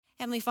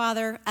Heavenly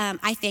Father,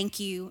 I thank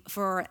you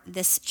for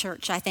this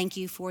church. I thank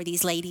you for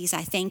these ladies.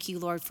 I thank you,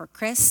 Lord, for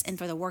Chris and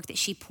for the work that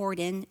she poured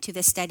into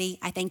this study.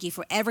 I thank you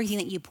for everything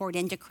that you poured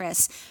into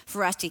Chris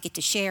for us to get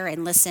to share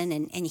and listen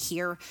and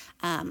hear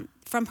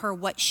from her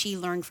what she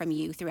learned from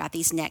you throughout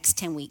these next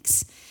 10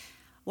 weeks.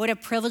 What a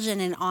privilege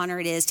and an honor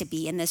it is to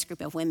be in this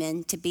group of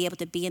women, to be able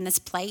to be in this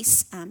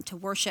place, to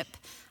worship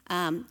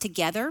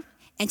together,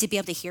 and to be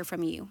able to hear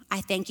from you.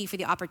 I thank you for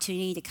the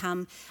opportunity to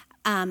come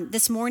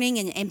this morning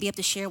and be able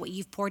to share what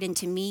you've poured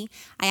into me.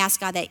 I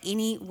ask God that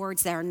any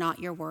words that are not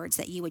your words,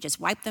 that you would just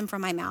wipe them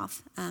from my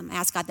mouth. I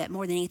ask God that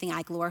more than anything,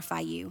 I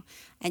glorify you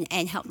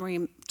and help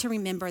me to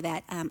remember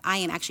that I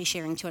am actually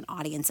sharing to an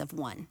audience of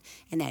one,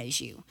 and that is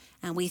you.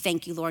 We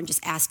thank you, Lord, and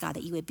just ask God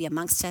that you would be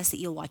amongst us, that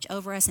you'll watch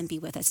over us and be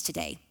with us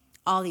today.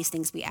 All these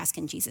things we ask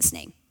in Jesus'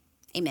 name.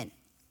 Amen.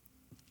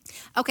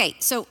 Okay,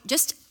 so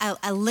just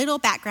a little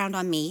background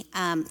on me.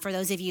 For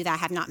those of you that I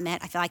have not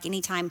met, I feel like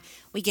anytime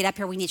we get up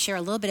here, we need to share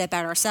a little bit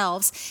about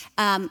ourselves.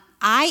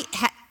 I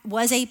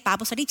was a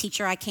Bible study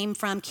teacher. I came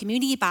from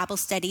Community Bible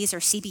Studies, or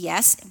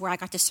CBS, where I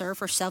got to serve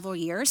for several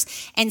years.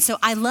 And so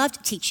I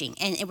loved teaching,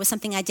 and it was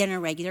something I did on a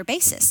regular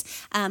basis.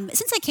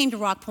 Since I came to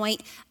Rock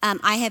Point,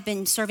 I have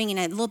been serving in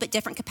a little bit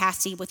different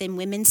capacity within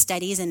women's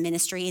studies and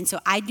ministry, and so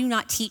I do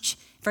not teach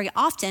very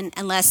often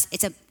unless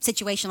it's a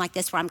situation like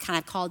this where I'm kind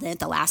of called in at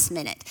the last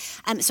minute.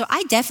 So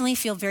I definitely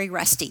feel very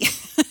rusty.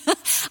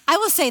 I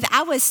will say that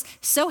I was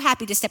so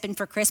happy to step in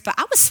for Chris, but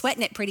I was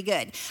sweating it pretty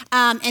good.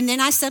 And then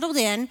I settled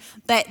in,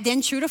 but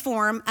then true to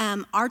form,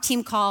 our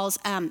team calls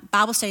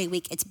Bible Study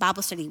Week, it's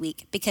Bible Study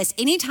Week, because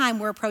anytime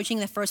we're approaching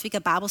the first week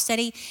of Bible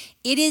study,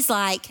 it is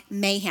like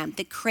mayhem.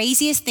 The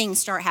craziest things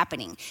start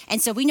happening. And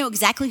so we know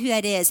exactly who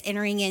that is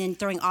entering in and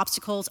throwing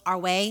obstacles our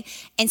way.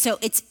 And so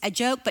it's a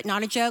joke, but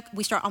not a joke.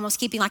 We start almost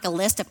keeping like a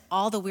list of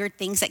all the weird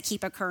things that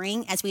keep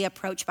occurring as we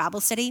approach Bible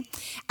study.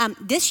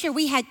 This year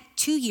we had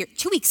 2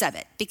 weeks of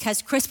it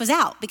because Chris was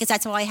out, because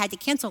that's why I had to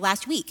cancel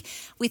last week.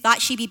 We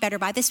thought she'd be better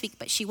by this week,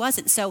 but she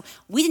wasn't. So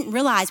we didn't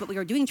realize what we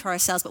were doing to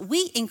ourselves, but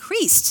we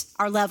increased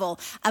our level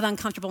of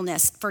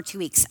uncomfortableness for 2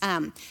 weeks.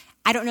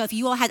 I don't know if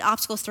you all had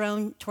obstacles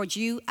thrown towards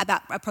you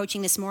about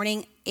approaching this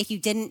morning. If you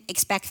didn't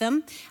expect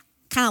them,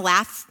 kind of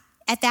laugh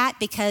at that,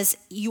 because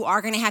you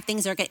are going to have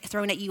things that are get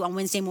thrown at you on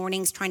Wednesday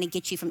mornings trying to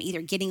get you from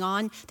either getting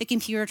on the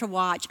computer to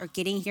watch or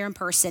getting here in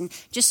person.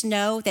 Just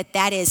know that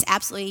that is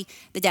absolutely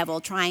the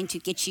devil trying to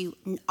get you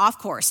off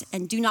course,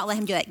 and do not let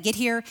him do that. Get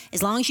here.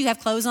 As long as you have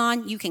clothes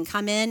on, you can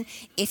come in.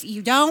 If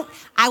you don't,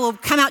 I will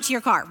come out to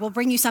your car. We'll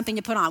bring you something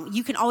to put on.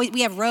 You can always,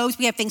 we have robes,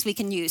 we have things we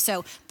can use.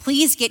 So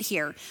please get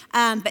here.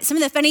 But some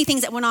of the funny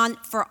things that went on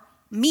for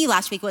me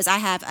last week was I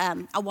have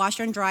a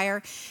washer and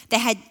dryer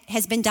that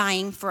has been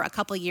dying for a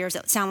couple of years.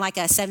 It sounded like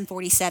a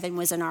 747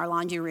 was in our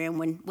laundry room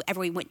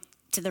whenever we went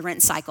to the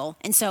rent cycle.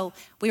 And so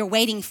we were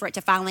waiting for it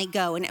to finally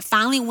go, and it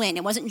finally went.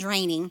 It wasn't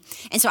draining.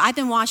 And so I've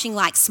been washing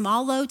like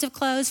small loads of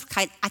clothes.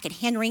 I could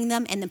hand wring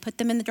them and then put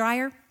them in the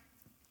dryer.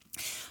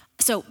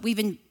 So we've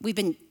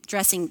been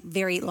dressing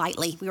very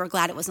lightly. We were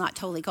glad it was not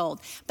totally cold.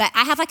 But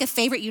I have like a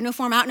favorite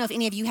uniform. I don't know if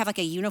any of you have like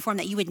a uniform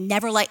that you would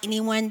never let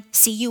anyone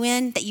see you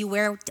in, that you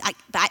wear.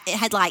 It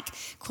had like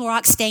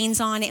Clorox stains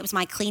on it. It was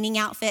my cleaning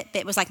outfit, but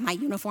it was like my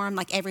uniform.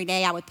 Like every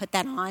day I would put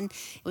that on.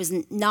 It was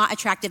not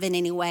attractive in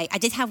any way. I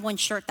did have one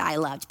shirt that I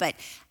loved, but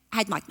I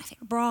had like my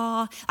favorite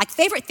bra, like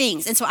favorite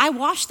things. And so I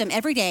washed them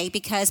every day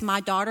because my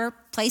daughter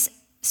plays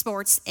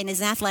sports and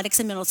is in athletics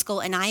in middle school,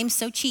 and I am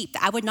so cheap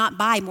that I would not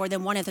buy more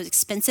than one of those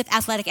expensive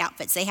athletic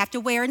outfits they have to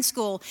wear in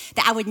school,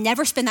 that I would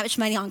never spend that much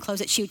money on clothes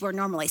that she would wear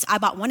normally. So I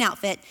bought one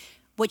outfit,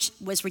 which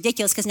was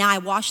ridiculous because now I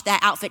wash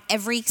that outfit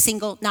every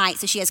single night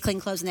so she has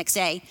clean clothes the next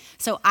day.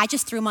 So I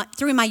just threw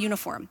in my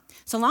uniform.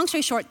 So long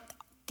story short,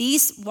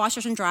 these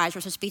washers and dryers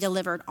were supposed to be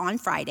delivered on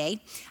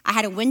Friday. I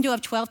had a window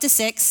of 12 to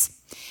 6.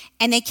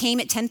 And they came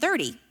at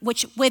 10:30,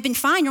 which would have been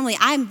fine. Normally,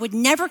 I would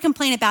never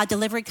complain about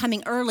delivery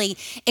coming early,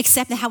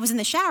 except that I was in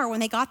the shower when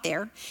they got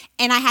there.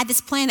 And I had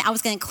this plan that I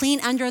was going to clean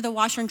under the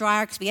washer and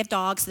dryer because we have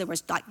dogs. So there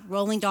was like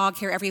rolling dog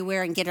hair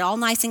everywhere, and get it all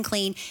nice and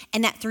clean.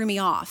 And that threw me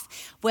off.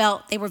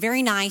 Well, they were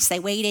very nice. They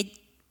waited,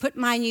 put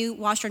my new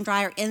washer and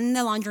dryer in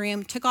the laundry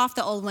room, took off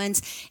the old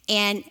ones,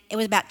 and it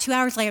was about 2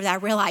 hours later that I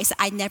realized that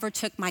I never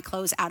took my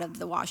clothes out of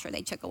the washer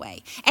they took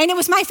away. And it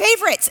was my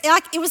favorites.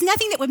 Like, it was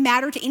nothing that would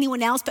matter to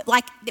anyone else, but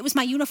like, it was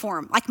my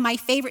uniform, like my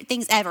favorite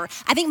things ever.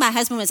 I think my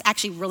husband was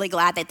actually really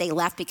glad that they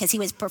left because he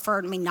was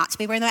preferred me not to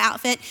be wearing the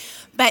outfit.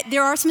 But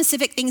there are some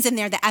specific things in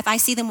there that if I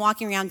see them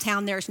walking around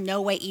town, there's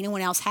no way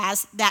anyone else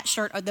has that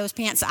shirt or those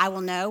pants, so I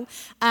will know.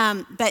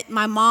 But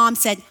my mom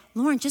said,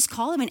 Lauren, just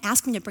call them and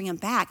ask them to bring them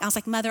back. I was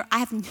like, Mother,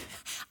 I'm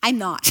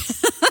not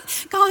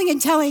calling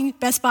and telling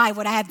Best Buy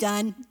what I have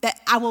done.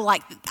 That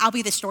I'll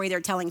be the story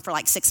they're telling for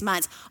like 6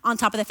 months. On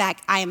top of the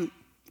fact, I am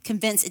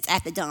convinced it's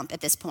at the dump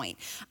at this point.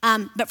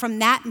 But from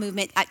that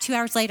movement, 2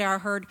 hours later, I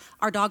heard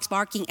our dogs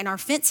barking and our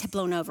fence had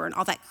blown over and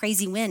all that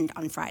crazy wind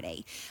on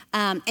Friday.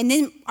 And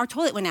then our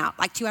toilet went out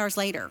like 2 hours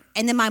later.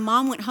 And then my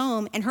mom went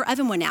home and her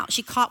oven went out.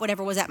 She caught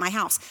whatever was at my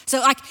house. So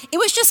like, it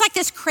was just like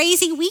this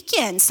crazy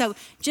weekend. So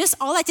just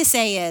all that to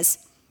say is,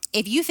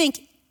 if you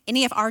think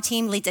any of our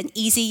team leads an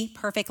easy,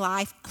 perfect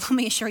life, let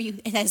me assure you,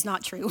 that is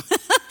not true.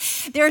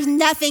 There's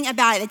nothing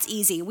about it that's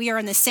easy. We are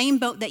in the same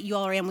boat that you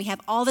all are in. We have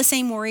all the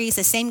same worries,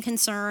 the same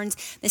concerns,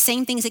 the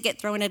same things that get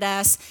thrown at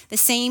us, the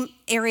same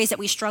areas that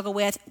we struggle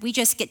with. We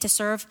just get to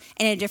serve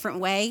in a different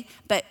way.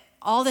 But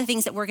all the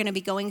things that we're going to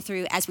be going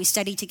through as we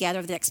study together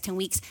over the next 10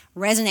 weeks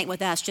resonate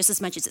with us just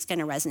as much as it's going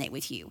to resonate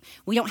with you.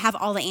 We don't have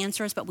all the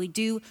answers, but we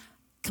do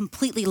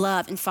completely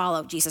love and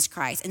follow Jesus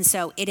Christ. And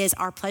so it is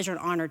our pleasure and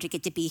honor to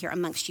get to be here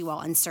amongst you all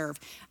and serve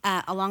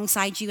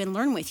alongside you and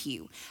learn with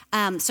you.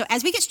 So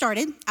as we get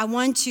started, I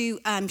want to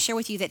share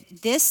with you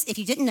that this, if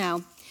you didn't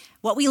know,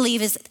 what we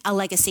leave is a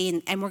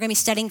legacy, and we're going to be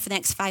studying for the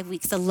next 5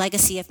 weeks the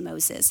legacy of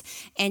Moses.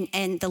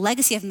 And the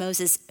legacy of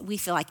Moses, we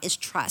feel like, is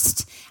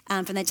trust.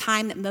 From the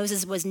time that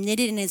Moses was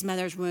knitted in his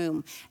mother's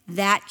womb,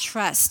 that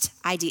trust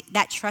idea,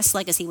 that trust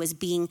legacy was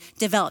being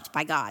developed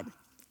by God.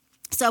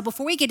 So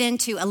before we get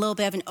into a little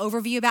bit of an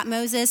overview about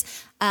Moses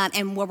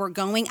and where we're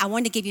going, I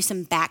wanted to give you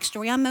some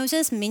backstory on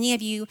Moses. Many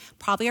of you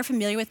probably are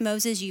familiar with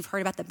Moses. You've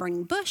heard about the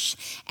burning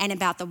bush and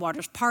about the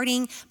waters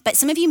parting, but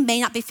some of you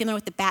may not be familiar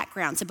with the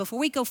background. So before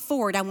we go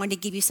forward, I wanted to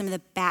give you some of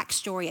the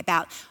backstory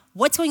about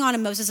what's going on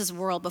in Moses'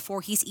 world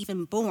before he's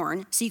even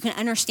born, so you can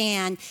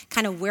understand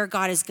kind of where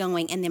God is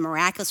going and the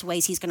miraculous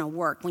ways he's going to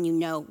work when you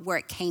know where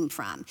it came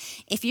from.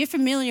 If you're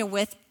familiar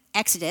with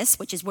Exodus,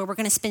 which is where we're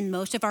going to spend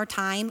most of our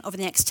time over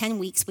the next 10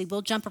 weeks. We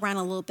will jump around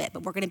a little bit,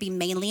 but we're going to be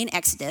mainly in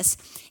Exodus.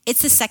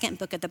 It's the second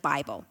book of the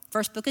Bible.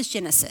 First book is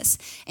Genesis.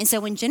 And so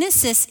when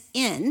Genesis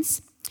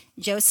ends,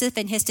 Joseph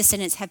and his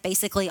descendants have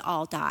basically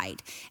all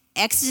died.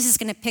 Exodus is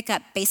going to pick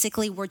up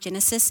basically where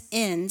Genesis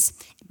ends,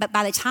 but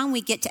by the time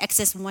we get to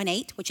Exodus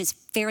 1:8, which is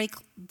fairly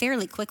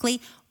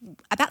quickly,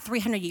 about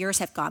 300 years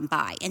have gone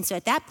by. And so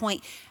at that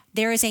point,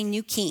 there is a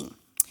new king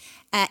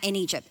in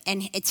Egypt,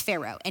 and it's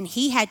Pharaoh. And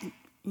he had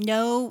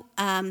no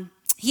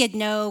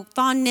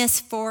fondness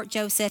for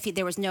Joseph.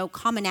 There was no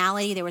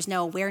commonality. There was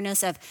no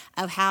awareness of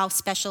how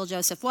special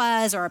Joseph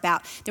was, or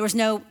about there was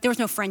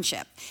no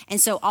friendship.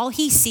 And so all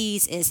he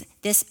sees is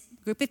this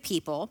group of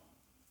people,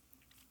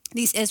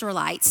 these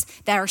Israelites,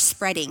 that are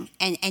spreading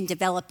and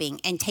developing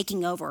and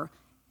taking over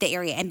the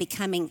area and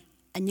becoming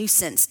a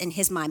nuisance in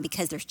his mind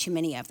because there's too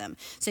many of them.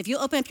 So if you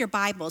open up your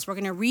Bibles, we're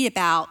going to read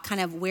about kind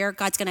of where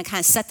God's going to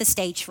kind of set the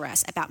stage for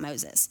us about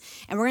Moses.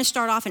 And we're going to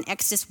start off in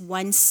Exodus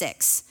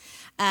 1:6.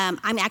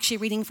 I'm actually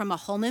reading from a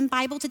Holman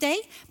Bible today,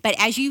 but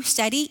as you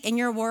study in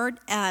your word,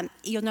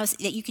 you'll notice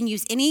that you can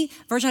use any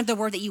version of the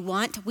word that you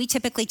want. We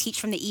typically teach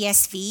from the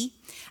ESV,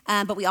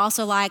 but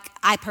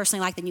I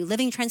personally like the New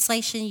Living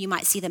Translation. You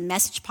might see the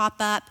Message pop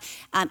up,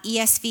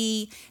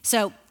 ESV.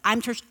 So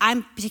I'm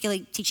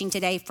particularly teaching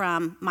today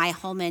from my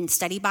Holman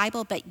Study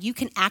Bible, but you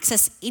can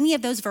access any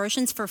of those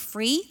versions for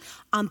free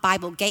on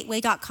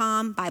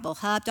BibleGateway.com,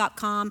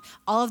 BibleHub.com.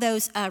 All of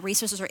those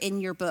resources are in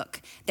your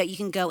book that you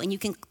can go and you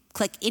can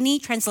click any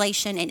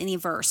translation and any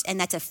verse, and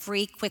that's a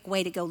free, quick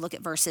way to go look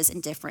at verses in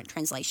different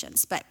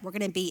translations. But we're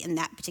going to be in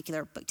that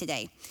particular book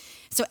today.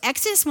 So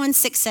Exodus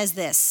 1:6 says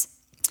this: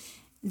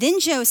 Then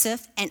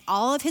Joseph and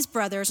all of his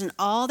brothers and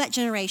all that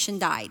generation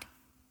died.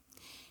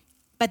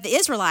 But the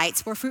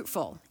Israelites were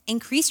fruitful,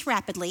 increased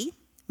rapidly,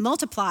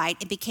 multiplied,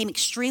 and became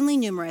extremely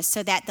numerous,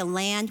 so that the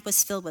land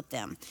was filled with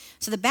them.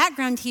 So the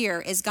background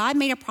here is God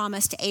made a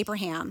promise to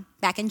Abraham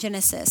back in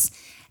Genesis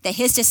that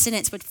his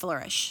descendants would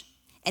flourish.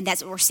 And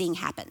that's what we're seeing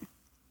happen.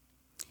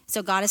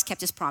 So God has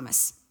kept his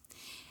promise.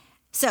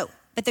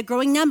 But the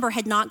growing number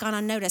had not gone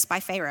unnoticed by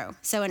Pharaoh.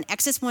 So in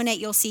Exodus 1:8,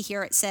 you'll see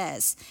here it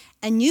says,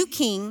 a new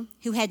king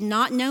who had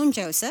not known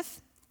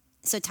Joseph,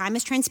 so time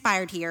has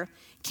transpired here,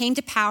 came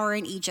to power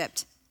in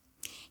Egypt.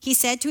 He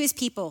said to his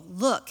people,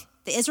 look,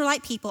 the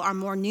Israelite people are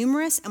more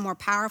numerous and more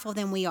powerful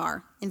than we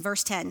are. In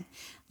verse 10,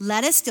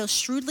 let us deal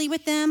shrewdly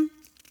with them,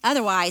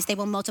 otherwise they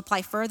will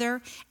multiply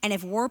further, and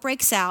if war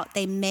breaks out,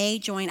 they may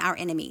join our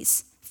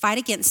enemies, fight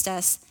against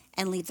us,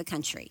 and leave the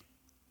country.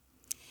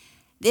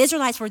 The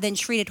Israelites were then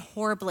treated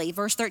horribly.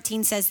 Verse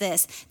 13 says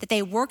this, that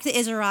they worked the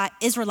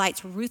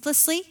Israelites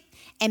ruthlessly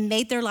and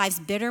made their lives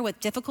bitter with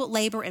difficult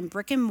labor in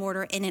brick and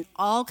mortar and in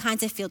all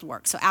kinds of field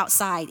work, so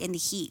outside in the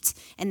heat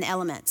and the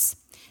elements.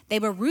 They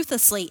were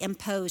ruthlessly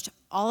imposed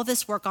all of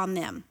this work on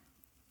them.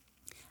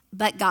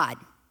 But God,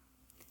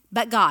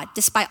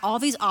 despite all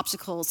these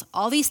obstacles,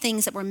 all these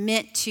things that were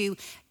meant to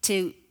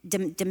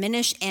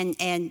diminish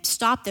and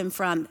stop them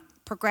from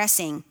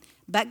progressing,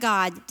 but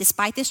God,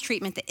 despite this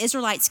treatment, the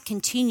Israelites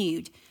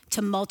continued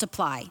to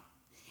multiply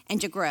and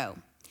to grow.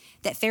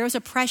 That Pharaoh's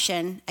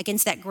oppression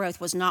against that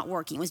growth was not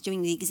working. It was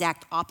doing the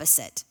exact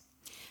opposite.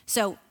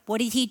 So what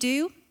did he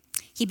do?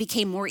 He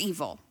became more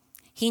evil.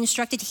 He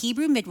instructed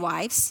Hebrew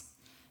midwives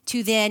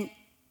to then,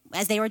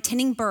 as they were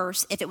attending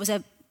births, if it was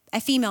a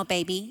female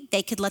baby,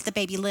 they could let the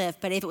baby live.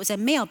 But if it was a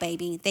male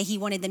baby, he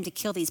wanted them to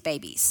kill these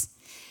babies.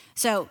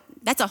 So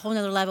that's a whole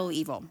nother level of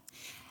evil.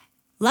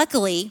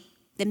 Luckily,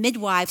 the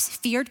midwives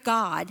feared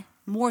God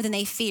more than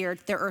they feared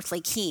their earthly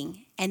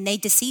king, and they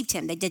deceived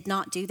him. They did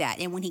not do that.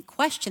 And when he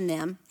questioned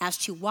them as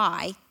to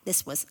why,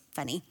 this was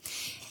funny,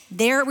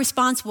 their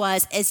response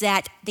is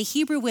that the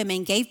Hebrew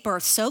women gave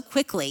birth so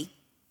quickly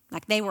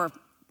Like they were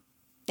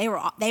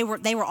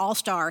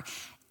all-star.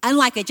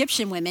 Unlike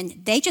Egyptian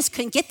women, they just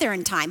couldn't get there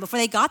in time. Before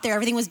they got there,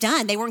 everything was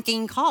done. They weren't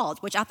getting called,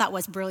 which I thought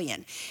was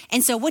brilliant.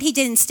 And so what he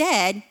did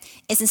instead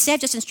of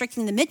just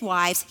instructing the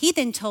midwives, he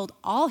then told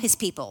all his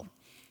people,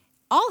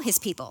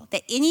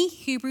 that any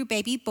Hebrew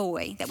baby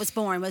boy that was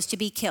born was to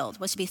be killed,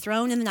 was to be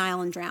thrown in the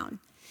Nile and drowned.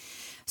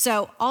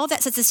 So all of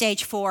that sets the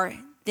stage for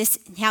this.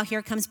 Now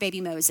here comes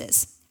baby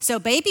Moses. So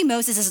baby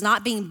Moses is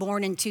not being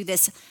born into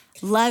this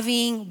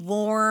loving,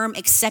 warm,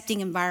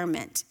 accepting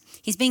environment.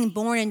 He's being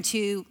born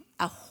into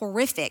a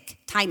horrific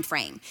time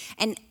frame.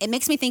 And it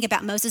makes me think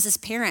about Moses'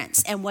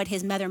 parents and what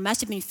his mother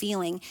must have been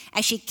feeling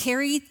as she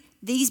carried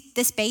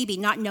this baby,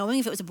 not knowing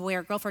if it was a boy or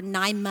a girl, for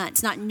 9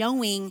 months, not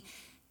knowing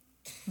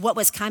what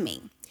was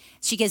coming.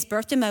 She gives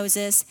birth to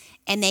Moses,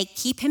 and they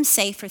keep him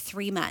safe for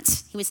 3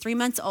 months. He was 3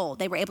 months old.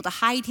 They were able to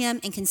hide him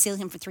and conceal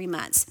him for 3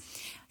 months.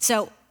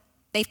 So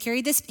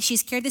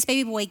she's carried this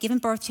baby boy, given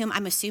birth to him,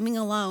 I'm assuming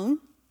alone,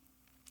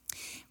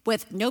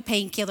 with no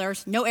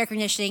painkillers, no air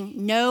conditioning,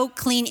 no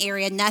clean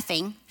area,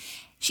 nothing.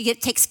 She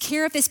takes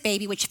care of this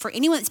baby, which for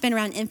anyone that's been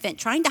around an infant,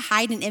 trying to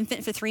hide an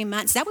infant for 3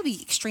 months, that would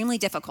be extremely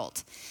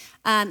difficult.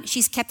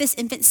 She's kept this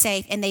infant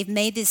safe, and they've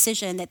made the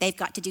decision that they've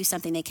got to do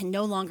something. They can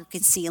no longer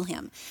conceal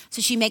him. So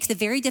she makes the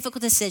very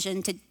difficult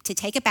decision to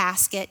take a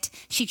basket.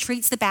 She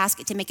treats the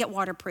basket to make it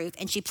waterproof,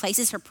 and she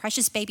places her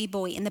precious baby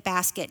boy in the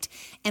basket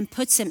and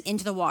puts him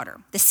into the water.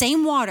 The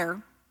same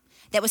water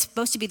that was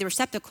supposed to be the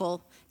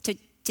receptacle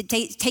to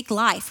take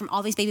life from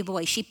all these baby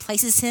boys. She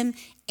places him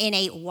in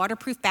a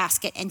waterproof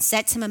basket and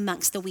sets him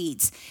amongst the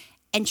weeds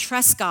and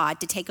trusts God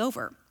to take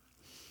over.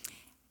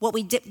 What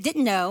we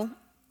didn't know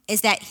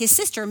is that his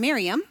sister,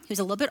 Miriam, who's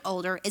a little bit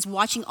older, is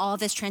watching all of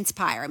this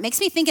transpire. It makes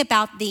me think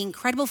about the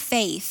incredible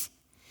faith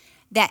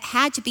that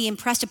had to be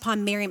impressed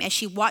upon Miriam as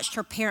she watched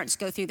her parents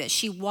go through this.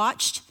 She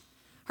watched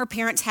her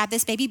parents have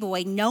this baby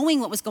boy, knowing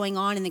what was going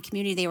on in the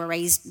community they were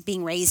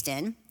being raised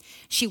in.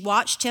 She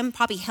watched him,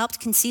 probably helped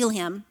conceal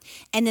him,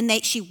 and then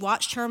she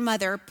watched her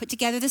mother put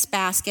together this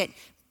basket,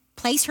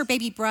 place her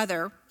baby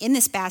brother in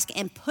this basket,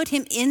 and put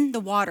him in the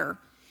water,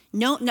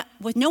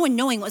 with no one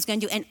knowing what was going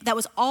to do. And that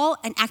was all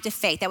an act of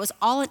faith. That was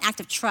all an act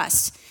of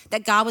trust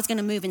that God was going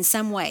to move in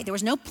some way. There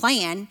was no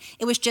plan.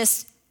 It was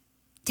just,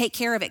 take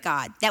care of it,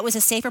 God. That was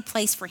a safer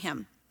place for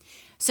him.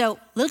 So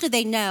little did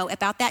they know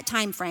about that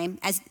time frame,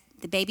 as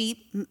the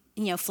baby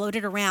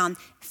floated around,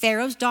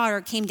 Pharaoh's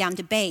daughter came down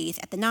to bathe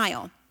at the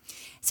Nile.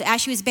 So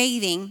as she was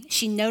bathing,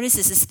 she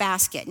notices this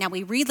basket. Now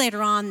we read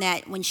later on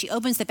that when she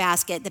opens the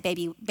basket, the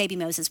baby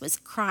Moses was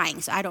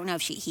crying. So I don't know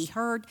if she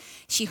heard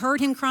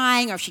him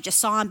crying or if she just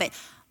saw him, but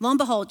lo and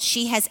behold,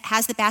 she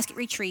has the basket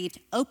retrieved,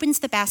 opens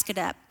the basket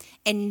up,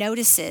 and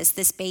notices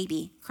this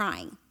baby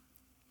crying.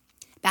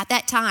 About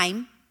that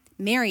time,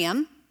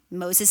 Miriam,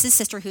 Moses'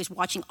 sister, who's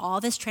watching all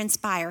this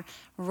transpire,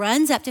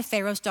 runs up to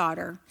Pharaoh's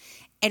daughter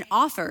and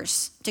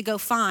offers to go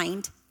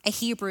find a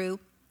Hebrew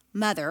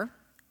mother,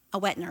 a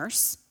wet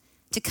nurse,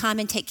 to come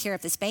and take care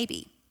of this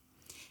baby.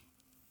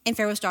 And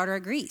Pharaoh's daughter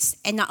agrees.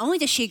 And not only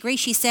does she agree,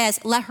 she says,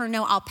 let her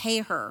know I'll pay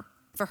her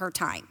for her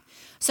time.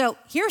 So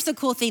here's the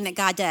cool thing that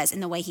God does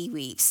in the way he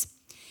weaves.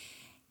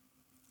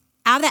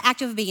 Out of that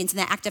act of obedience and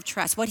that act of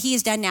trust, what he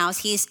has done now is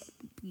he's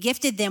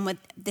gifted them with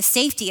the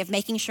safety of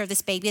making sure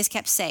this baby is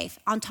kept safe.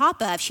 On top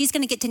of, she's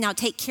going to get to now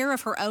take care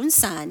of her own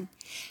son,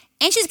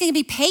 and she's going to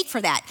be paid for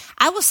that.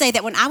 I will say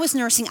that when I was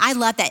nursing, I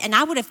loved that. And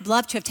I would have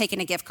loved to have taken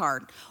a gift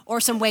card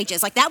or some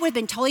wages. Like that would have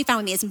been totally fine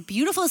with me. As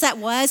beautiful as that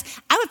was,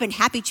 I would have been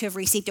happy to have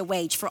received a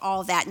wage for all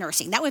of that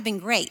nursing. That would have been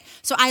great.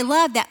 So I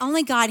love that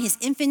only God, his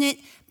infinite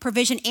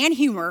provision and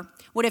humor,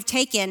 would have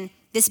taken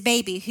this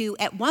baby who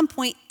at one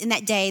point in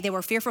that day, they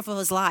were fearful for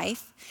his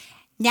life.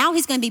 Now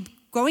he's going to be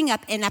growing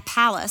up in a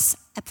palace,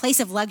 a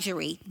place of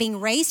luxury, being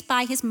raised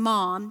by his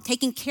mom,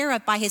 taken care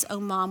of by his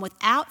own mom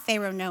without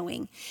Pharaoh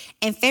knowing.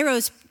 And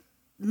Pharaoh's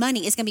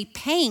money is going to be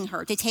paying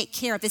her to take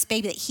care of this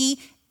baby that he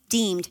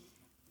deemed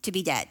to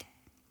be dead.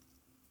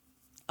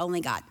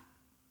 Only God.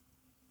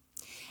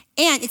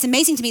 And it's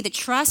amazing to me the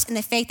trust and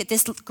the faith that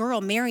this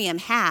girl, Miriam,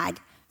 had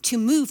to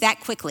move that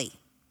quickly.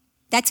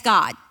 That's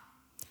God.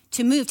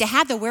 To move, to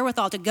have the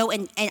wherewithal to go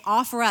and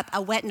offer up a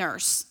wet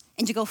nurse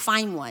and to go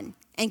find one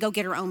and go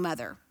get her own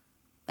mother.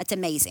 That's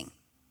amazing.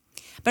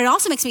 But it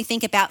also makes me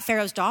think about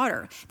Pharaoh's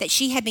daughter, that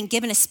she had been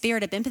given a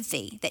spirit of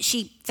empathy, that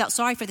she felt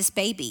sorry for this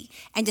baby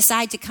and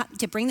decided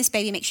to bring this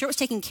baby, make sure it was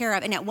taken care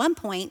of. And at one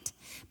point,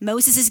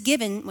 Moses is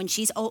given, when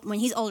he's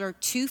older,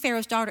 to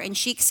Pharaoh's daughter, and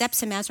she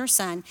accepts him as her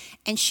son,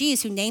 and she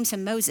is who names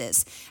him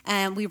Moses.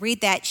 We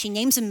read that she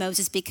names him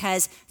Moses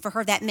because for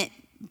her that meant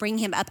bring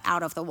him up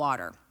out of the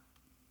water.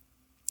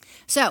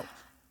 So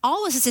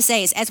all this is to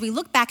say is, as we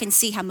look back and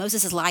see how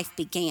Moses' life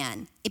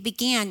began, it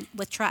began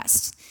with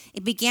trust.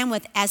 It began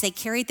with, as they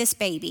carried this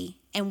baby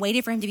and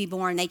waited for him to be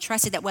born, they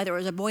trusted that whether it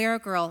was a boy or a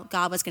girl,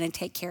 God was going to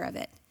take care of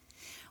it.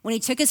 When he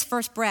took his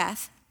first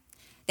breath,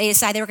 they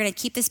decided they were going to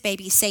keep this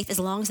baby safe as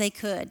long as they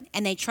could,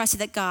 and they trusted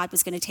that God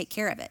was going to take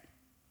care of it.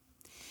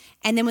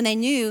 And then when they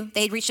knew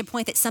they'd reached a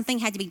point that something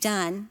had to be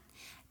done,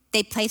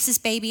 They placed this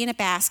baby in a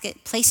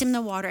basket, placed him in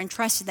the water, and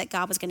trusted that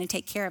God was going to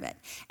take care of it.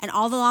 And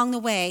all along the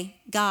way,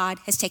 God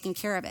has taken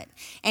care of it.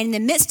 And in the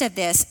midst of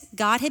this,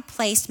 God had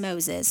placed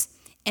Moses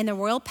in the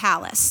royal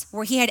palace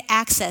where he had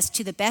access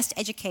to the best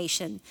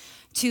education,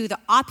 to the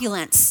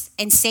opulence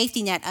and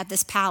safety net of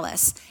this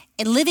palace,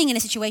 and living in a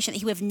situation that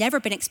he would have never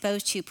been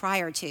exposed to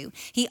prior to.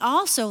 He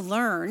also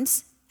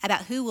learns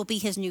about who will be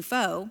his new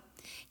foe.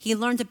 He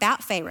learns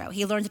about Pharaoh.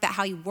 He learns about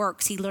how he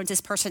works. He learns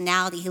his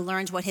personality. He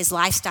learns what his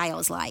lifestyle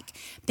is like.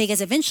 Because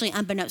eventually,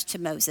 unbeknownst to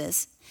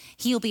Moses,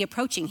 he will be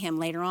approaching him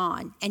later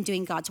on and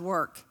doing God's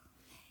work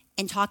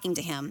and talking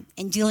to him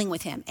and dealing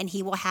with him. And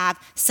he will have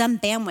some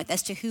bandwidth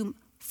as to who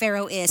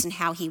Pharaoh is and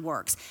how he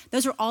works.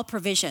 Those are all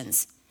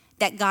provisions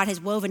that God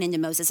has woven into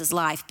Moses'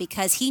 life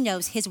because he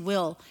knows his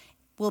will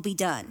be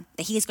done,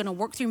 that he is going to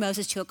work through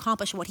Moses to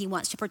accomplish what he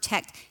wants to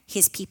protect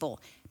his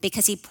people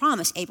because he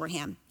promised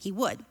Abraham he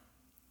would.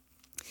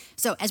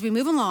 So as we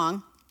move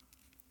along,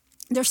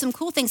 there's some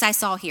cool things I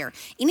saw here.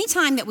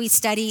 Anytime that we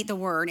study the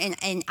word,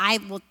 and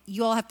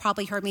you all have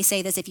probably heard me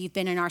say this if you've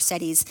been in our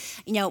studies,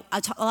 a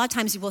lot of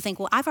times you will think,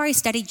 well, I've already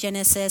studied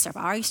Genesis, or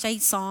I've already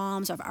studied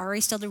Psalms, or I've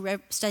already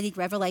studied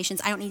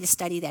Revelations. I don't need to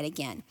study that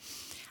again.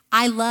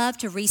 I love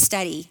to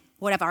restudy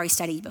what I've already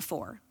studied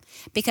before.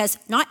 Because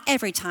not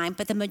every time,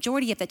 but the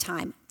majority of the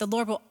time, the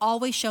Lord will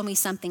always show me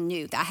something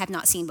new that I have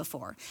not seen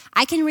before.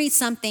 I can read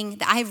something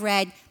that I've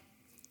read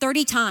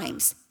 30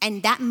 times,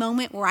 and that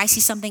moment where I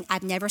see something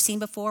I've never seen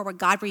before, where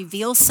God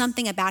reveals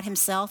something about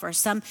himself or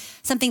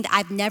something that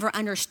I've never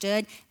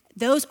understood,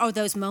 those are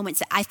those moments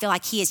that I feel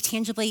like he is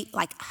tangibly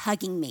like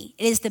hugging me.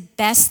 It is the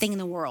best thing in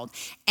the world.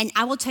 And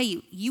I will tell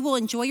you, you will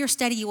enjoy your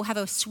study. You will have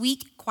a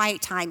sweet,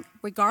 quiet time,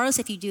 regardless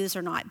if you do this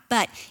or not.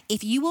 But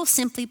if you will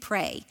simply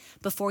pray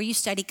before you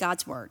study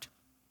God's word,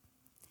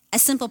 a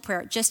simple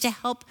prayer just to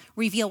help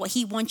reveal what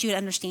he wants you to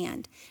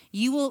understand,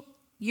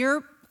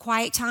 your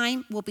quiet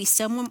time will be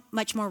so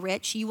much more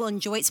rich. You will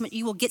enjoy it so much.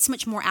 You will get so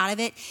much more out of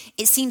it.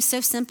 It seems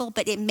so simple,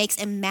 but it makes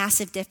a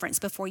massive difference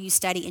before you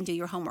study and do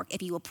your homework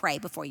if you will pray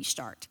before you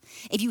start.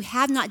 If you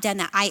have not done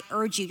that, I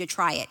urge you to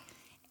try it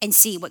and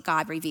see what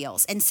God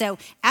reveals. And so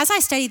as I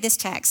studied this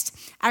text,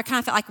 I kind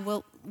of felt like,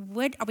 well,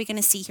 what are we going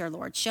to see here,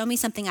 Lord? Show me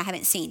something I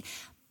haven't seen.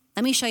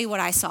 Let me show you what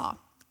I saw.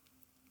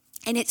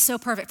 And it's so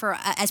perfect for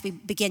as we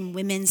begin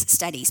women's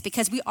studies,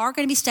 because we are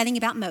going to be studying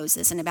about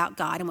Moses and about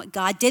God and what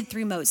God did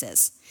through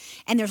Moses.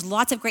 And there's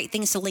lots of great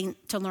things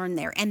to learn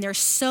there. And there's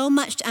so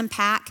much to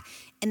unpack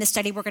in the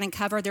study we're going to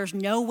cover. There's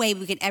no way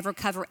we could ever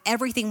cover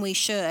everything we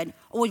should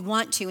or would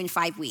want to in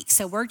 5 weeks.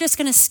 So we're just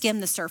going to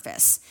skim the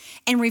surface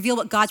and reveal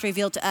what God's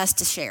revealed to us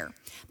to share.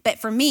 But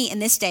for me, in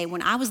this day,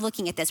 when I was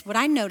looking at this, what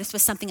I noticed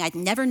was something I'd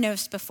never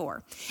noticed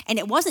before. And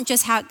it wasn't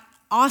just how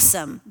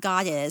awesome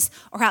God is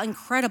or how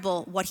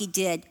incredible what he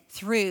did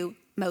through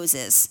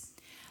Moses.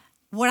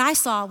 What I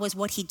saw was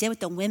what he did with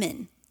the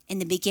women in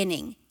the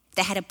beginning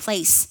that had a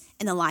place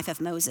in the life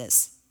of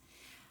Moses.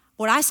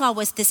 What I saw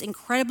was this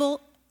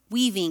incredible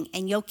weaving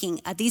and yoking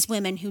of these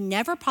women who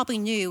never probably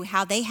knew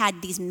how they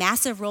had these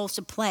massive roles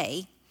to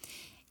play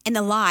in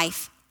the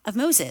life of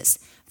Moses.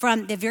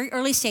 From the very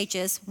early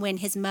stages when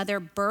his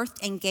mother birthed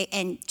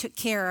and took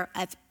care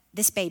of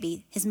this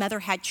baby, his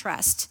mother had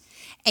trust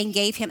and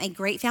gave him a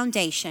great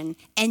foundation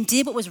and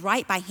did what was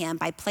right by him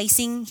by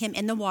placing him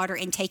in the water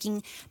and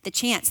taking the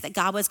chance that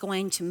God was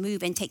going to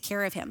move and take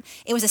care of him.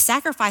 It was a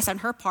sacrifice on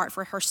her part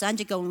for her son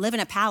to go and live in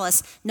a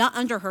palace, not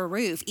under her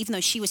roof, even though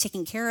she was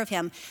taking care of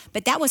him.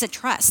 But that was a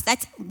trust.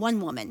 That's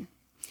one woman.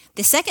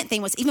 The second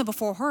thing was, even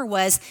before her,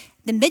 was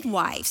the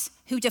midwives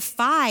who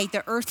defied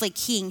the earthly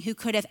king who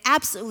could have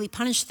absolutely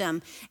punished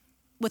them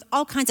with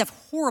all kinds of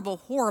horrible,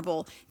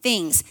 horrible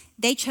things.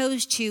 They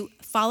chose to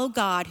follow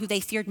God, who they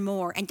feared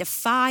more, and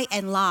defy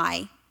and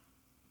lie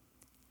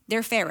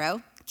their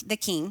Pharaoh, the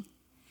king,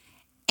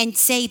 and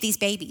save these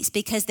babies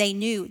because they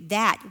knew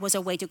that was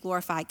a way to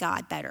glorify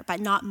God better, by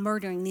not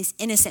murdering these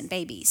innocent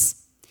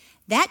babies.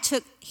 That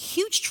took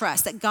huge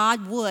trust that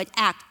God would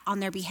act on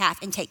their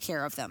behalf and take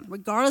care of them.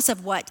 Regardless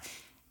of what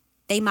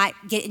they might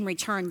get in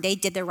return, they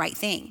did the right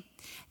thing.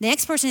 The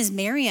next person is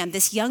Miriam,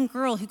 this young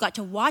girl who got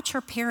to watch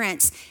her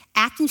parents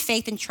act in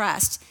faith and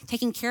trust,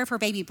 taking care of her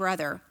baby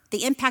brother.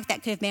 The impact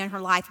that could have made on her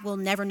life, we'll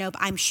never know,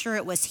 but I'm sure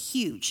it was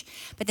huge.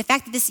 But the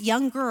fact that this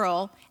young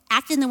girl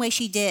acted in the way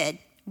she did,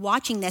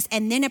 watching this,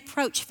 and then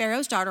approached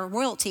Pharaoh's daughter,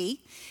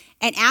 royalty,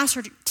 and asked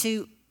her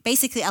to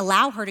basically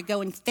allow her to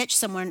go and fetch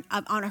someone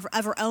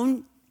of her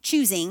own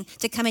choosing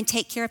to come and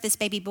take care of this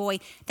baby boy,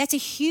 that's a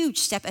huge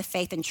step of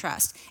faith and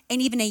trust,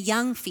 and even a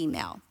young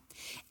female.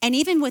 And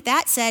even with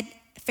that said,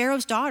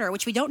 Pharaoh's daughter,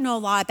 which we don't know a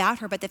lot about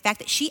her, but the fact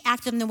that she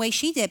acted in the way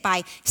she did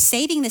by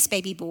saving this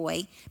baby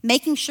boy,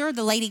 making sure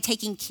the lady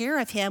taking care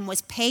of him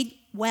was paid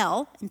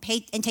well and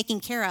taken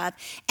care of,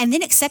 and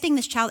then accepting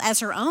this child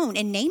as her own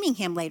and naming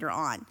him later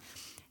on.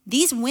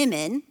 These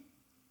women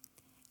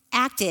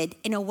acted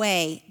in a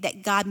way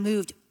that God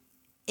moved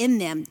in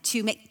them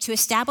to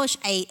establish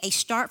a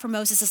start for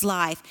Moses'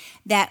 life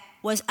that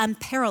was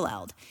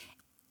unparalleled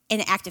in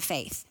an act of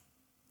faith.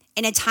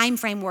 in a time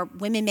frame where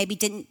women maybe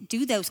didn't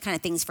do those kind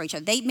of things for each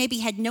other. They maybe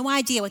had no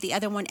idea what the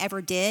other one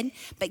ever did,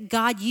 but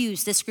God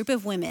used this group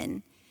of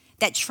women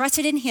that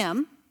trusted in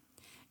him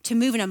to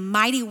move in a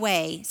mighty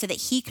way so that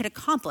he could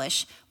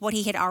accomplish what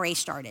he had already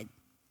started.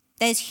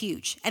 That is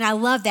huge. And I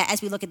love that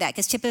as we look at that,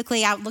 because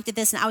typically I looked at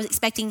this and I was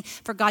expecting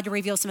for God to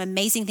reveal some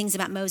amazing things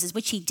about Moses,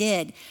 which he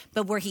did,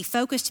 but where he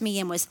focused me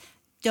in was,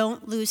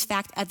 don't lose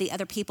fact of the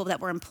other people that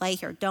were in play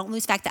here. Don't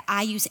lose fact that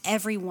I use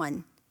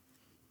everyone,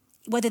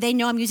 whether they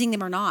know I'm using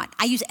them or not.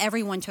 I use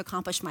everyone to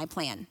accomplish my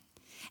plan.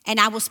 And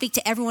I will speak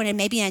to everyone, and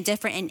maybe in a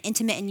different and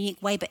intimate and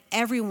unique way, but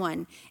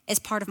everyone is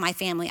part of my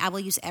family. I will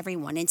use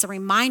everyone. And it's a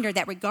reminder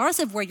that regardless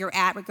of where you're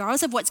at,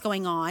 regardless of what's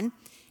going on,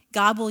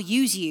 God will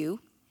use you,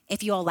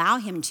 if you allow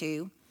him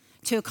to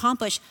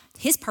accomplish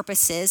his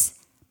purposes,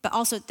 but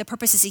also the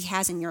purposes he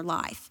has in your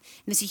life.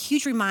 And it's a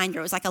huge reminder.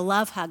 It was like a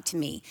love hug to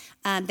me,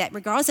 that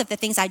regardless of the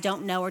things I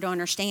don't know or don't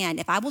understand,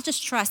 if I will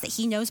just trust that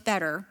he knows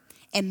better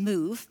and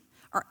move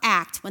or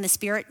act when the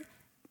Spirit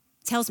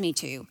tells me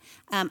to,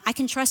 I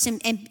can trust him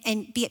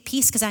and be at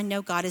peace because I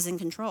know God is in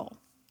control.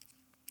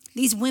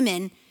 These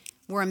women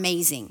were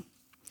amazing.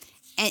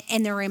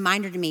 And they're a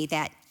reminder to me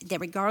that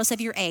regardless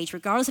of your age,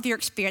 regardless of your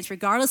experience,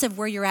 regardless of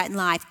where you're at in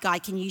life,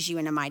 God can use you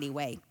in a mighty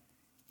way.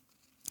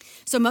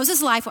 So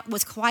Moses' life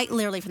was quite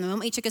literally, from the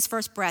moment he took his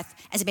first breath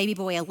as a baby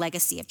boy, a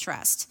legacy of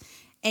trust.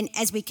 And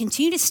as we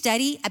continue to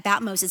study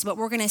about Moses, what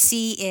we're going to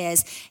see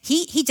is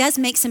he does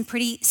make some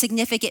pretty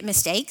significant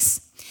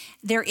mistakes.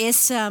 There is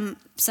some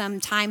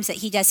times that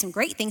he does some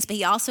great things, but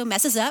he also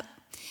messes up.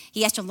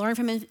 He has to learn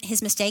from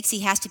his mistakes.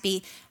 He has to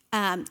be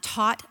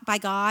taught by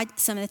God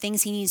some of the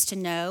things he needs to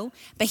know,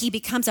 but he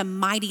becomes a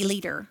mighty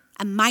leader,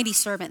 a mighty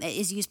servant that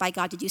is used by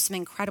God to do some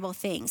incredible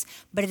things.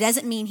 But it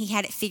doesn't mean he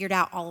had it figured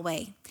out all the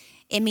way.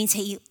 It means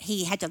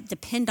he had to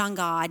depend on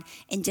God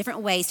in different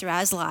ways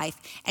throughout his life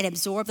and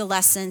absorb the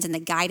lessons and the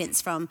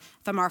guidance from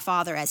our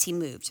Father as he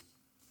moved.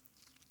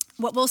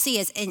 What we'll see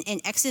is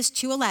in Exodus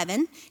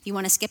 2:11, if you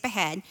want to skip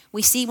ahead,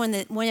 we see one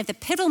of the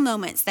pivotal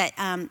moments that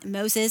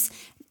Moses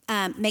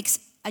makes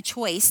a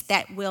choice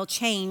that will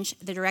change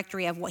the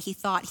directory of what he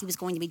thought he was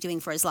going to be doing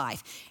for his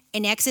life.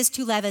 In Exodus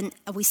 2:11,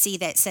 we see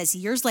that it says,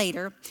 years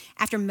later,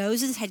 after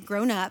Moses had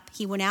grown up,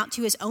 he went out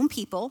to his own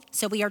people.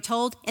 So we are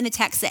told in the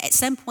text that at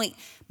some point,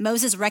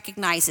 Moses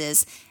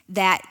recognizes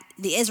that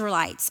the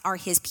Israelites are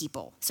his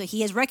people. So he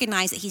has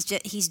recognized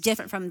that he's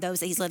different from those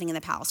that he's living in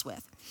the palace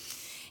with.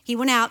 He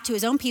went out to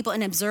his own people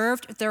and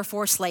observed their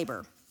forced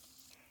labor.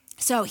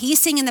 So he's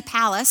sitting in the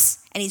palace,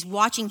 and he's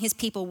watching his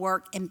people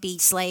work and be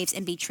slaves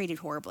and be treated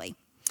horribly.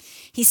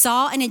 He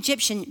saw an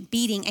Egyptian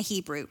beating a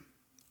Hebrew,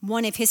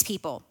 one of his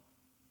people.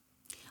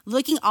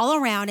 Looking all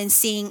around and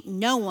seeing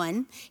no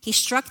one, he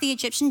struck the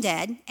Egyptian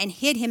dead and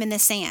hid him in the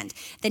sand.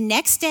 The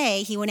next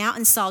day, he went out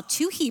and saw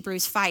two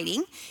Hebrews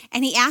fighting,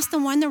 and he asked the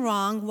one in the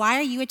wrong, "Why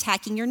are you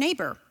attacking your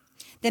neighbor?"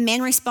 The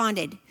man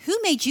responded, "Who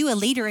made you a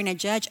leader and a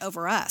judge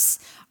over us?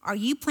 Are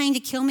you planning to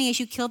kill me as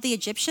you killed the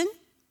Egyptian?"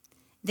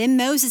 Then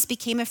Moses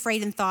became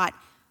afraid and thought,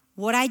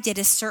 "What I did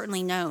is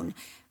certainly known."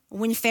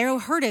 When Pharaoh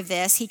heard of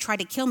this, he tried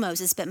to kill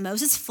Moses, but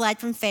Moses fled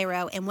from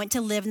Pharaoh and went to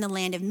live in the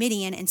land of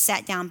Midian and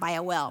sat down by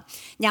a well.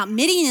 Now,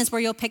 Midian is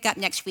where you'll pick up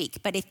next week,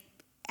 but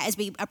as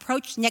we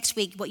approach next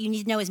week, what you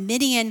need to know is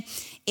Midian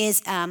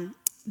is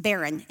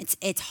barren.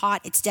 It's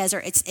hot, it's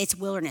desert, it's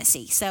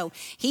wildernessy. So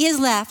he has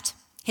left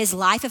his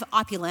life of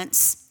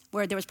opulence,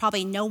 where there was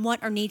probably no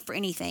want or need for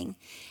anything,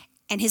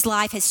 and his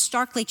life has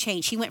starkly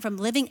changed. He went from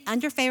living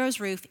under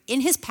Pharaoh's roof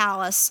in his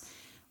palace,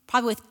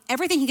 probably with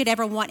everything he could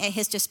ever want at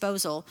his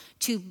disposal,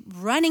 to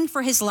running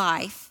for his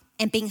life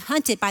and being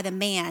hunted by the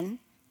man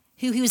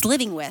who he was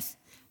living with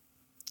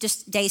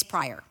just days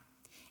prior.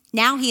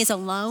 Now he is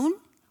alone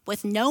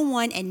with no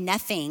one and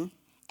nothing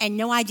and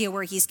no idea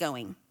where he's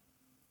going.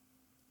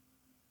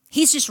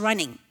 He's just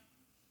running.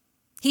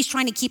 He's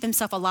trying to keep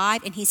himself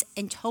alive, and he's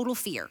in total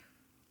fear.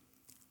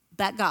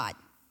 But God.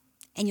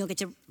 And you'll get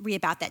to read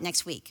about that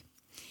next week.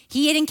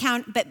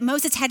 But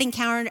Moses had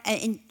encountered an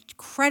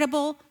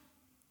incredible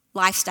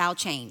lifestyle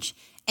change,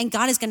 and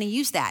God is going to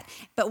use that.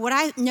 But what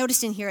I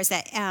noticed in here is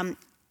that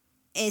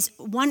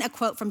a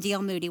quote from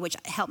D.L. Moody, which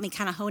helped me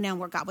kind of hone in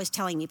where God was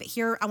telling me. But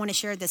here I want to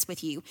share this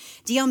with you.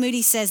 D.L.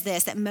 Moody says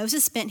this, that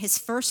Moses spent his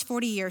first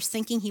 40 years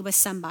thinking he was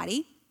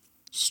somebody.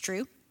 It's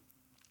true.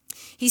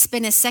 He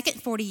spent his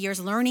second 40 years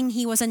learning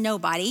he was a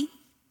nobody,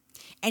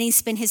 and he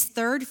spent his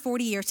third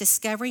 40 years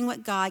discovering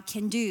what God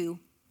can do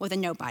with a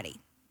nobody.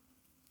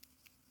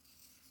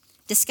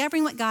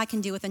 Discovering what God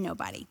can do with a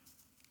nobody.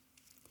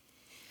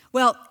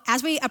 Well,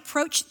 as we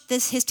approach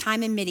his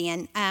time in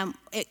Midian, I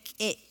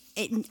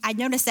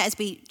noticed that as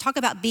we talk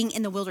about being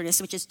in the wilderness,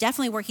 which is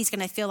definitely where he's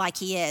going to feel like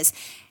he is,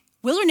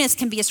 wilderness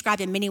can be described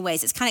in many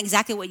ways. It's kind of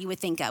exactly what you would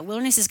think of.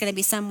 Wilderness is going to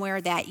be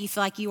somewhere that you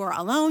feel like you are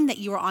alone, that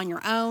you are on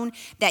your own,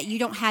 that you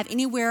don't have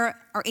anywhere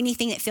or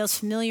anything that feels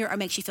familiar or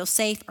makes you feel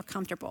safe or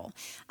comfortable.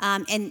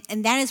 And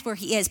that is where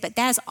he is. But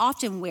that is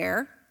often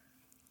where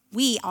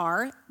we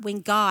are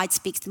when God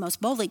speaks the most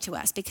boldly to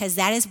us, because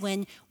that is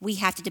when we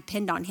have to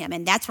depend on him.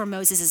 And that's where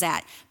Moses is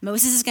at.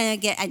 Moses is going to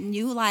get a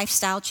new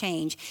lifestyle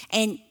change.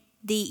 And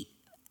the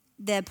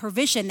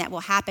provision that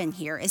will happen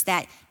here is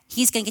that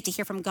he's going to get to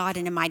hear from God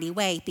in a mighty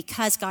way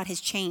because God has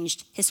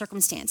changed his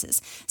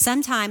circumstances.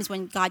 Sometimes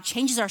when God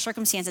changes our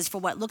circumstances for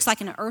what looks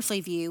like an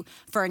earthly view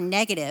for a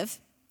negative,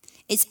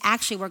 it's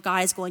actually where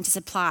God is going to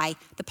supply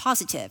the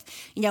positive.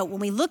 When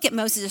we look at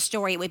Moses'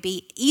 story, it would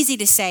be easy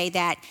to say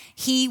that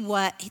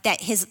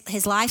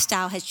his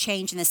lifestyle has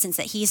changed in the sense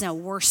that he's in a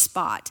worse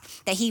spot,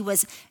 that he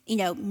was,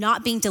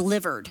 not being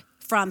delivered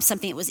from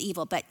something that was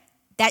evil. But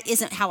that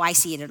isn't how I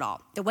see it at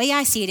all. The way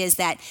I see it is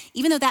that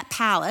even though that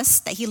palace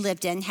that he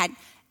lived in had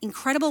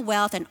incredible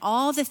wealth and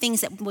all the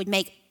things that would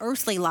make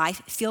earthly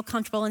life feel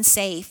comfortable and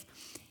safe,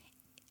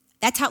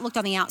 that's how it looked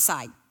on the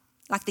outside,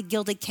 like the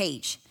gilded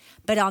cage.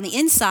 But on the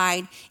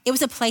inside, it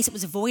was a place that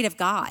was void of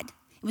God.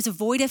 It was a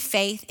void of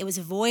faith. It was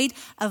a void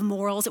of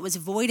morals. It was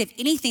void of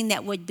anything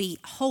that would be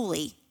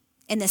holy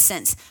in the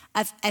sense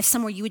of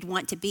somewhere you would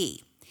want to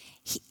be.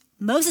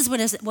 Moses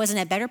was in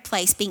a better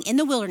place being in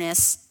the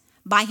wilderness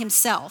by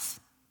himself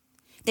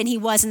than he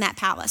was in that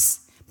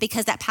palace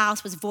because that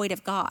palace was void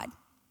of God.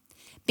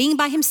 Being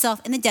by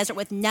himself in the desert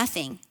with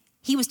nothing,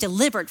 he was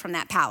delivered from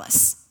that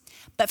palace.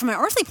 But from an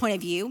earthly point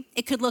of view,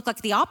 it could look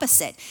like the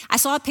opposite. I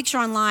saw a picture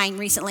online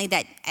recently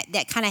that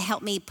kind of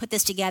helped me put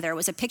this together. It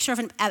was a picture of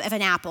an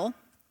apple,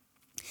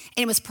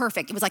 and it was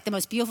perfect. It was like the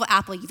most beautiful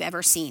apple you've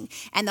ever seen.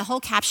 And the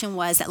whole caption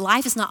was that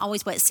life is not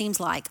always what it seems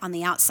like on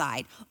the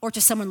outside or to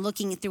someone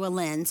looking through a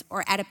lens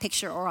or at a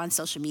picture or on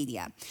social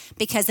media.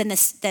 Because then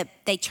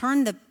they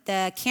turned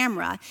the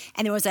camera,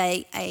 and there was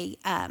a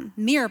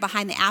mirror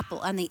behind the apple.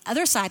 On the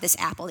other side of this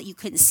apple that you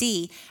couldn't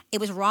see, it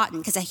was rotten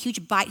because a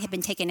huge bite had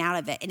been taken out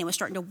of it, and it was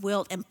starting to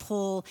wilt and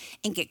pull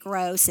and get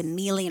gross and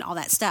mealy and all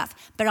that stuff.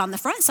 But on the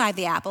front side of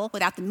the apple,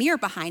 without the mirror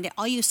behind it,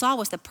 all you saw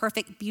was the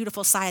perfect,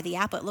 beautiful side of the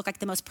apple. It looked like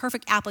the most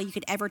perfect apple you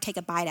could ever take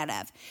a bite out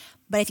of.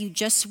 But if you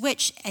just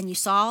switched and you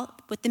saw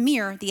with the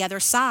mirror the other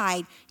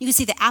side, you could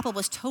see the apple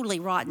was totally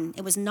rotten.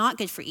 It was not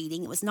good for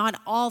eating. It was not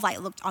all like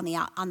it looked on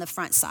the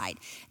front side.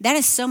 That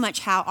is so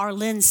much how our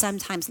lens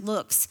sometimes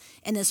looks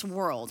in this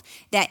world,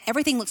 that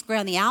everything looks great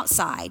on the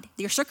outside.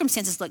 Your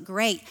circumstances look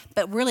great,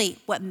 but really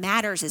what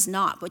matters is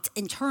not. What's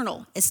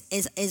internal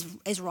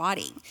is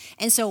rotting.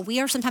 And so we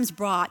are sometimes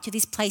brought to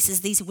these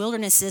places, these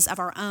wildernesses of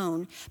our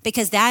own,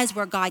 because that is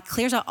where God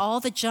clears out all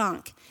the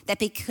junk that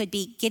could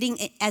be getting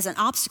as an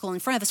obstacle in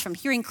front of us from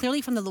hearing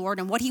clearly from the Lord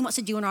and what he wants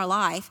to do in our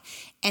life.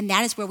 And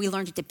that is where we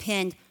learn to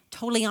depend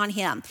totally on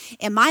him.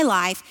 In my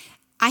life,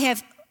 I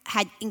have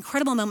had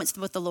incredible moments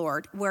with the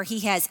Lord where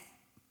he has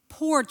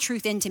poured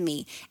truth into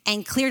me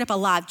and cleared up a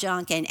lot of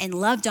junk and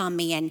loved on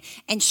me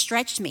and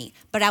stretched me.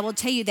 But I will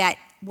tell you that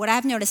what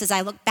I've noticed as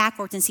I look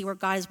backwards and see where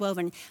God has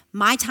woven,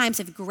 my times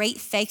of great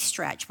faith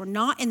stretch were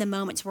not in the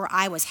moments where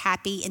I was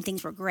happy and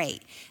things were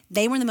great.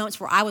 They were in the moments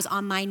where I was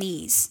on my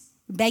knees,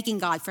 begging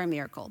God for a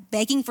miracle,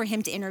 begging for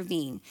him to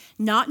intervene,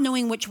 not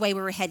knowing which way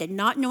we were headed,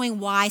 not knowing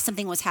why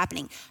something was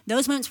happening.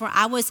 Those moments where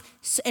I was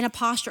in a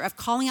posture of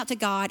calling out to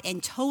God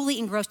and totally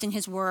engrossed in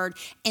his word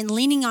and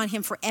leaning on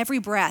him for every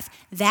breath,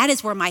 that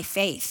is where my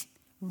faith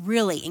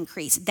really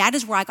increased. That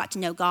is where I got to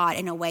know God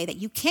in a way that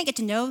you can't get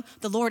to know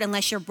the Lord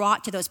unless you're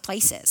brought to those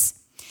places.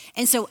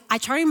 And so I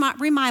try to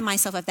remind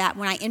myself of that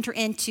when I enter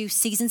into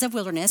seasons of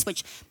wilderness,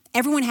 which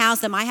everyone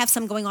has them. I have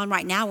some going on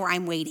right now where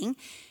I'm waiting.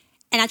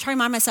 And I try to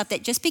remind myself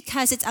that just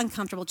because it's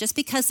uncomfortable, just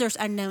because there's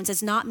unknowns,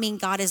 does not mean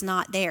God is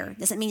not there.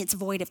 Doesn't mean it's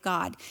void of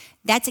God.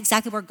 That's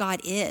exactly where God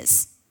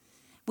is.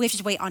 We have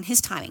to wait on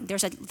his timing.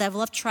 There's a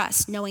level of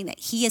trust, knowing that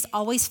he is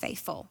always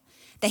faithful,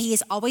 that he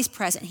is always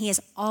present, he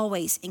is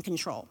always in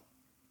control.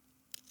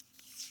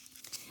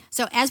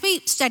 So as we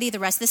study the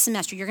rest of the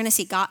semester, you're going to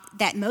see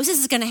that Moses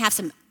is going to have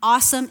some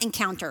awesome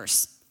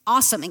encounters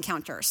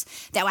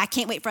that I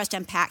can't wait for us to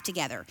unpack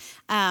together.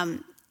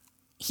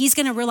 He's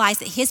going to realize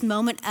that his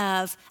moment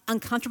of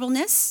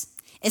uncomfortableness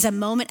is a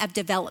moment of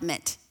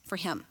development for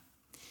him.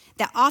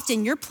 That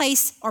often your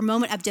place or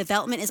moment of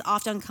development is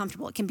often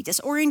uncomfortable. It can be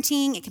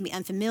disorienting, it can be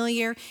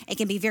unfamiliar, it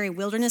can be very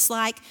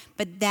wilderness-like,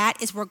 but that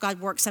is where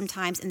God works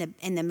sometimes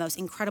in the most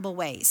incredible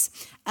ways.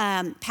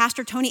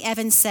 Pastor Tony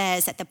Evans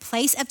says that the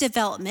place of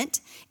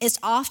development is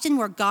often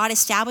where God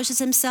establishes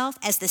himself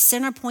as the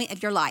center point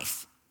of your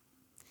life.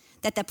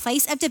 That the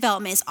place of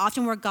development is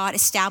often where God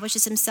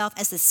establishes himself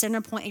as the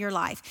center point of your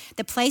life.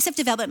 The place of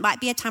development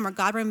might be a time where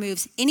God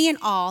removes any and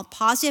all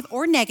positive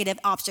or negative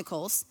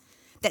obstacles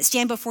that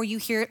stand before you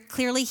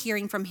clearly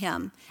hearing from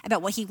him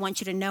about what he wants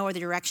you to know or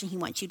the direction he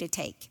wants you to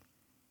take.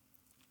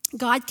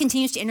 God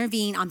continues to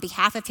intervene on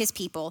behalf of his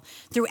people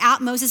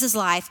throughout Moses'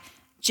 life,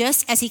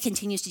 just as he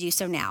continues to do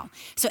so now.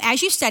 So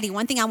as you study,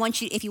 one thing I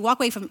want you, if you walk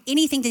away from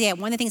anything today,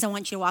 one of the things I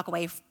want you to walk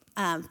away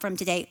from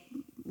today,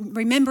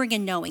 remembering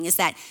and knowing, is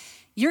that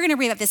you're going to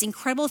read about this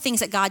incredible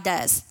things that God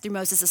does through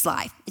Moses'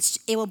 life.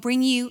 It will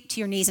bring you to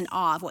your knees in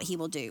awe of what he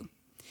will do.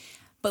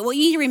 But what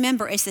you need to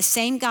remember is the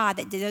same God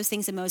that did those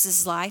things in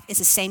Moses' life is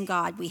the same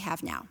God we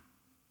have now.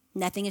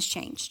 Nothing has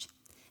changed.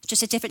 It's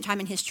just a different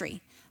time in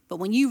history. But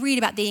when you read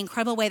about the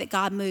incredible way that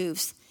God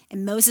moves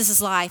in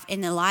Moses' life and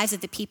in the lives of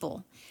the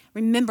people,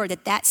 remember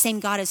that that same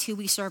God is who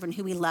we serve and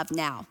who we love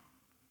now.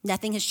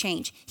 Nothing has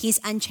changed. He is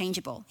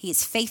unchangeable. He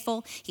is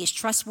faithful. He is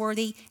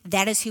trustworthy.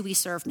 That is who we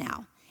serve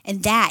now.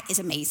 And that is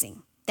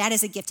amazing. That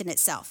is a gift in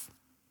itself.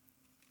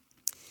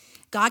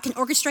 God can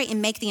orchestrate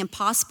and make the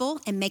impossible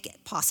and make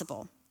it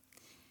possible.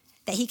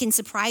 That he can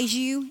surprise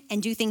you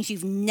and do things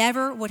you've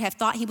never would have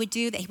thought he would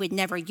do, that he would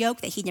never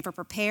yoke, that he'd never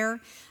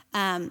prepare.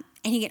 And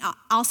he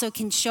also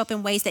can show up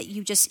in ways that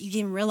you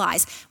didn't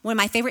realize. One of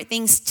my favorite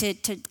things to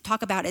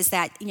talk about is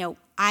that,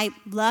 I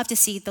love to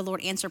see the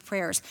Lord answer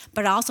prayers,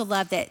 but I also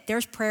love that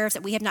there's prayers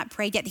that we have not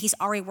prayed yet that he's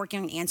already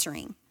working on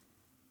answering.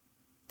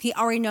 He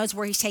already knows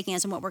where he's taking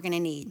us and what we're going to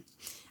need.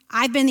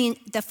 I've been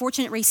the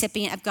fortunate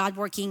recipient of God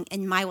working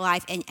in my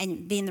life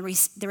and being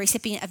the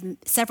recipient of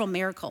several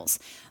miracles.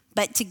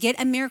 But to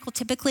get a miracle,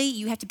 typically,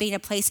 you have to be in a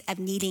place of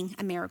needing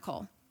a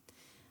miracle.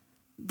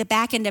 The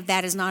back end of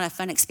that is not a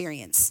fun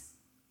experience.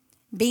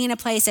 Being in a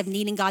place of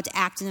needing God to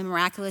act in a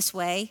miraculous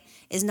way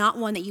is not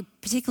one that you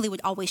particularly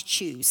would always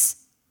choose.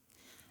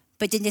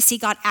 But then to see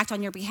God act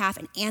on your behalf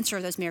and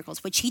answer those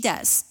miracles, which he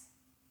does,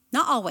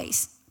 not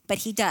always, but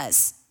he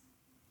does,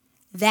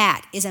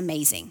 that is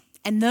amazing.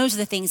 And those are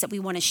the things that we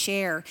want to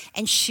share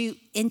and shoot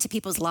into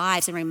people's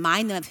lives and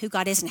remind them of who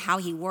God is and how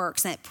he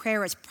works, and that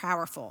prayer is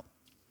powerful.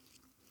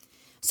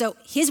 So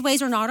his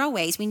ways are not our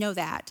ways, we know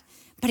that.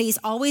 But he's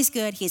always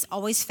good, he's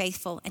always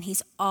faithful, and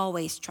he's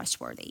always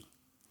trustworthy.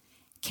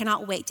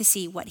 Cannot wait to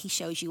see what he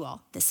shows you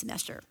all this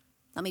semester.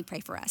 Let me pray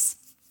for us.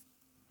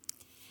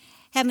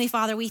 Heavenly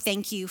Father, we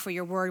thank you for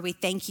your word. We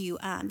thank you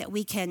that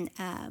we can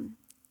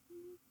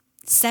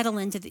settle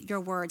into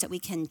your words, that we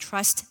can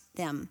trust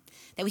them,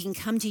 that we can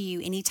come to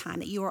you anytime,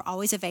 that you are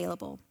always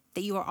available,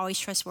 that you are always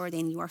trustworthy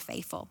and you are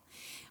faithful.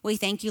 We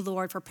thank you,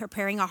 Lord, for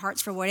preparing our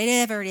hearts for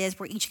whatever it is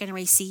we're each going to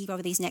receive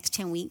over these next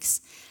 10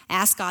 weeks. I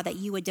ask, God, that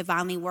you would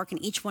divinely work in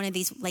each one of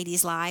these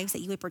ladies' lives, that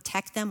you would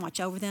protect them,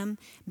 watch over them,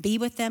 be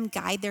with them,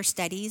 guide their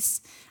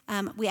studies.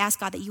 We ask,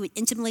 God, that you would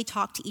intimately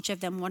talk to each of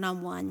them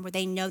one-on-one, where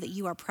they know that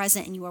you are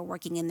present and you are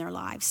working in their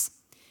lives.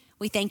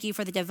 We thank you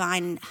for the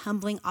divine and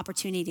humbling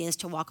opportunity it is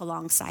to walk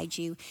alongside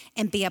you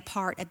and be a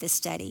part of this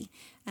study.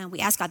 We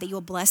ask, God, that you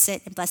will bless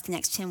it and bless the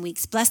next 10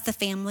 weeks. Bless the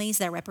families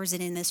that are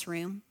represented in this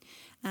room.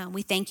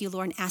 We thank you,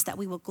 Lord, and ask that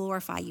we will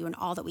glorify you in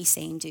all that we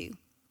say and do.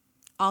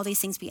 All these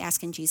things we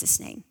ask in Jesus'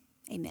 name.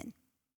 Amen.